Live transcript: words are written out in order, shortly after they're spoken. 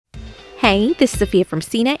Hey, this is Sophia from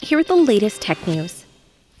CNET here with the latest tech news.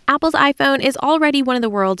 Apple's iPhone is already one of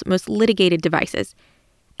the world's most litigated devices.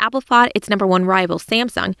 Apple fought its number one rival,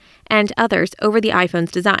 Samsung, and others over the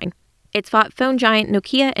iPhone's design. It's fought phone giant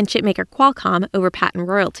Nokia and chipmaker Qualcomm over patent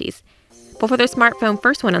royalties. Before their smartphone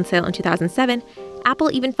first went on sale in 2007,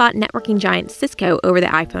 Apple even fought networking giant Cisco over the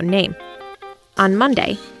iPhone name. On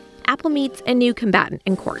Monday, Apple meets a new combatant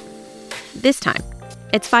in court. This time,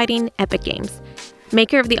 it's fighting Epic Games,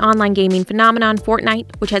 maker of the online gaming phenomenon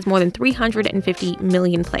Fortnite, which has more than 350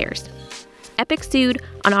 million players. Epic sued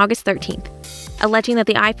on August 13th, alleging that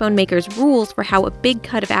the iPhone maker's rules for how a big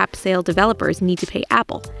cut of app sale developers need to pay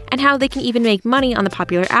Apple, and how they can even make money on the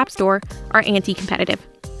popular App Store, are anti-competitive.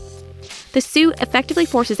 The suit effectively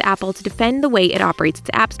forces Apple to defend the way it operates its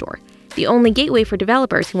App Store, the only gateway for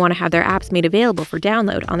developers who want to have their apps made available for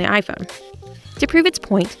download on the iPhone. To prove its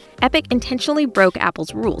point, Epic intentionally broke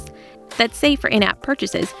Apple's rules that say for in-app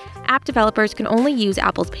purchases, app developers can only use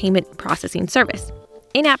Apple's payment processing service.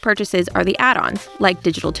 In-app purchases are the add-ons, like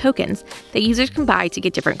digital tokens, that users can buy to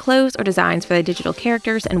get different clothes or designs for their digital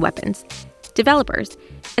characters and weapons. Developers,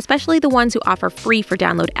 especially the ones who offer free for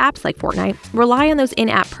download apps like Fortnite, rely on those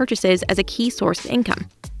in-app purchases as a key source of income.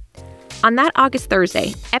 On that August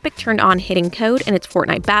Thursday, Epic turned on hidden code in its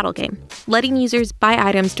Fortnite battle game, letting users buy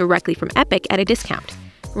items directly from Epic at a discount,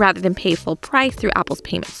 rather than pay full price through Apple's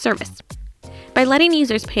payment service. By letting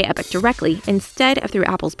users pay Epic directly instead of through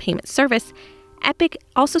Apple's payment service, Epic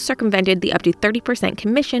also circumvented the up to 30%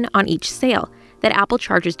 commission on each sale that Apple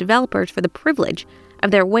charges developers for the privilege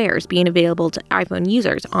of their wares being available to iPhone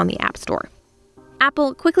users on the App Store.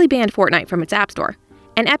 Apple quickly banned Fortnite from its App Store,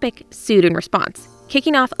 and Epic sued in response,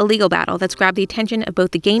 kicking off a legal battle that's grabbed the attention of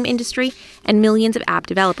both the game industry and millions of app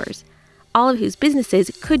developers, all of whose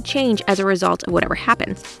businesses could change as a result of whatever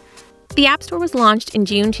happens. The App Store was launched in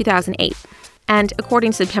June 2008, and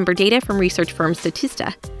according to September data from research firm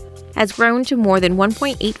Statista, has grown to more than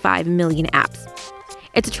 1.85 million apps.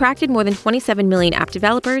 It's attracted more than 27 million app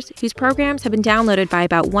developers whose programs have been downloaded by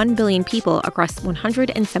about 1 billion people across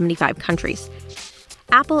 175 countries.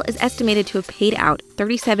 Apple is estimated to have paid out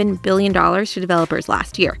 $37 billion to developers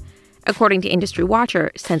last year, according to industry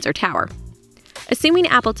watcher Sensor Tower. Assuming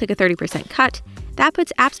Apple took a 30% cut, that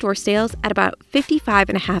puts App Store sales at about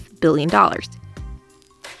 $55.5 billion.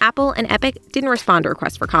 Apple and Epic didn't respond to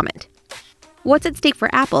requests for comment. What's at stake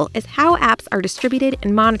for Apple is how apps are distributed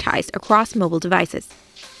and monetized across mobile devices.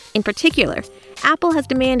 In particular, Apple has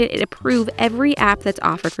demanded it approve every app that's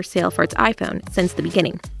offered for sale for its iPhone since the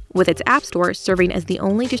beginning, with its App Store serving as the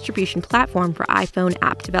only distribution platform for iPhone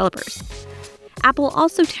app developers. Apple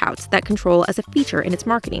also touts that control as a feature in its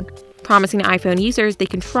marketing, promising iPhone users they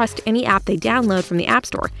can trust any app they download from the App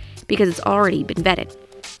Store because it's already been vetted.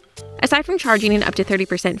 Aside from charging an up to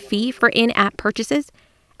 30% fee for in-app purchases,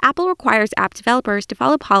 Apple requires app developers to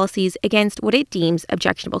follow policies against what it deems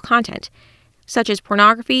objectionable content, such as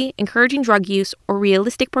pornography, encouraging drug use, or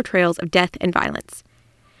realistic portrayals of death and violence.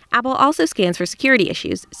 Apple also scans for security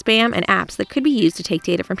issues, spam, and apps that could be used to take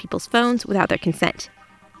data from people's phones without their consent.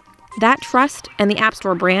 That trust and the App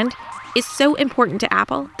Store brand is so important to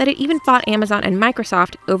Apple that it even fought Amazon and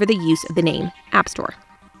Microsoft over the use of the name App Store.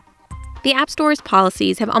 The App Store's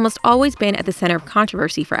policies have almost always been at the center of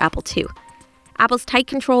controversy for Apple, too. Apple's tight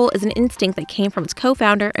control is an instinct that came from its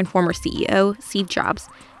co-founder and former CEO, Steve Jobs,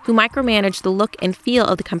 who micromanaged the look and feel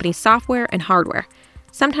of the company's software and hardware,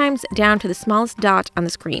 sometimes down to the smallest dot on the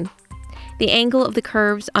screen, the angle of the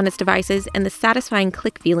curves on its devices, and the satisfying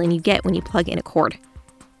click feeling you get when you plug in a cord.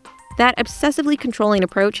 That obsessively controlling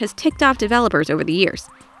approach has ticked off developers over the years.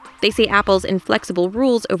 They say Apple's inflexible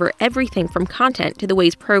rules over everything from content to the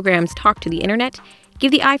ways programs talk to the internet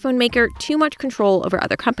give the iPhone maker too much control over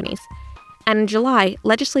other companies. And in July,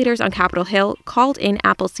 legislators on Capitol Hill called in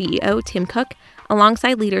Apple CEO Tim Cook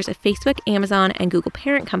alongside leaders of Facebook, Amazon, and Google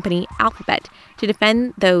parent company Alphabet to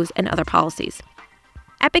defend those and other policies.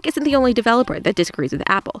 Epic isn't the only developer that disagrees with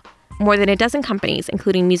Apple. More than a dozen companies,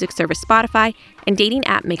 including music service Spotify and dating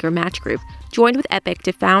app maker Match Group, joined with Epic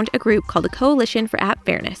to found a group called the Coalition for App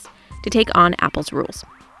Fairness to take on Apple's rules.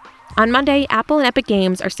 On Monday, Apple and Epic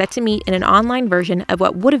Games are set to meet in an online version of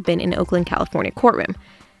what would have been an Oakland, California courtroom.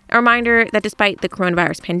 A reminder that despite the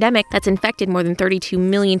coronavirus pandemic that's infected more than 32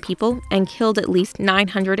 million people and killed at least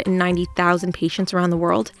 990,000 patients around the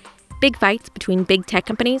world, big fights between big tech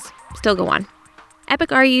companies still go on.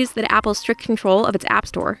 Epic argues that Apple's strict control of its App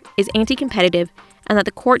Store is anti-competitive and that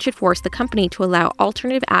the court should force the company to allow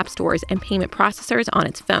alternative app stores and payment processors on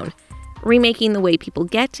its phone, remaking the way people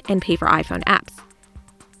get and pay for iPhone apps.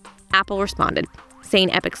 Apple responded,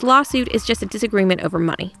 saying Epic's lawsuit is just a disagreement over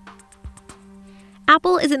money.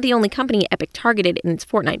 Apple isn't the only company Epic targeted in its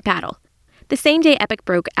Fortnite battle. The same day Epic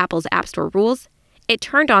broke Apple's App Store rules, it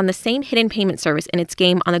turned on the same hidden payment service in its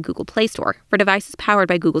game on the Google Play Store for devices powered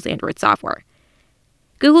by Google's Android software.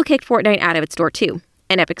 Google kicked Fortnite out of its store too,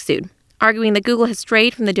 and Epic sued, arguing that Google has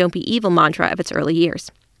strayed from the "don't be evil" mantra of its early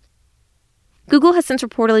years. Google has since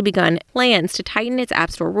reportedly begun plans to tighten its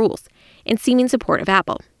App Store rules, in seeming support of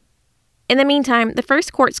Apple. In the meantime, the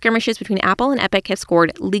first court skirmishes between Apple and Epic have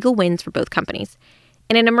scored legal wins for both companies.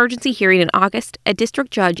 In an emergency hearing in August, a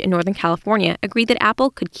district judge in Northern California agreed that Apple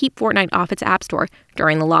could keep Fortnite off its App Store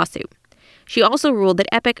during the lawsuit. She also ruled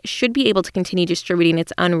that Epic should be able to continue distributing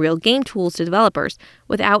its Unreal game tools to developers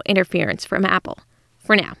without interference from Apple,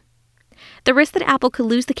 for now. The risk that Apple could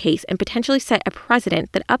lose the case and potentially set a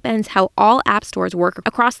precedent that upends how all app stores work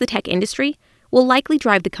across the tech industry will likely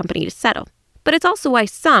drive the company to settle. But it's also why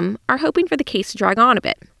some are hoping for the case to drag on a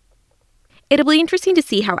bit. It'll be interesting to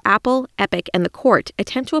see how Apple, Epic, and the court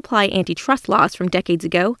attempt to apply antitrust laws from decades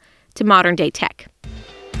ago to modern-day tech.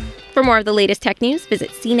 For more of the latest tech news, visit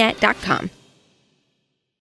cnet.com.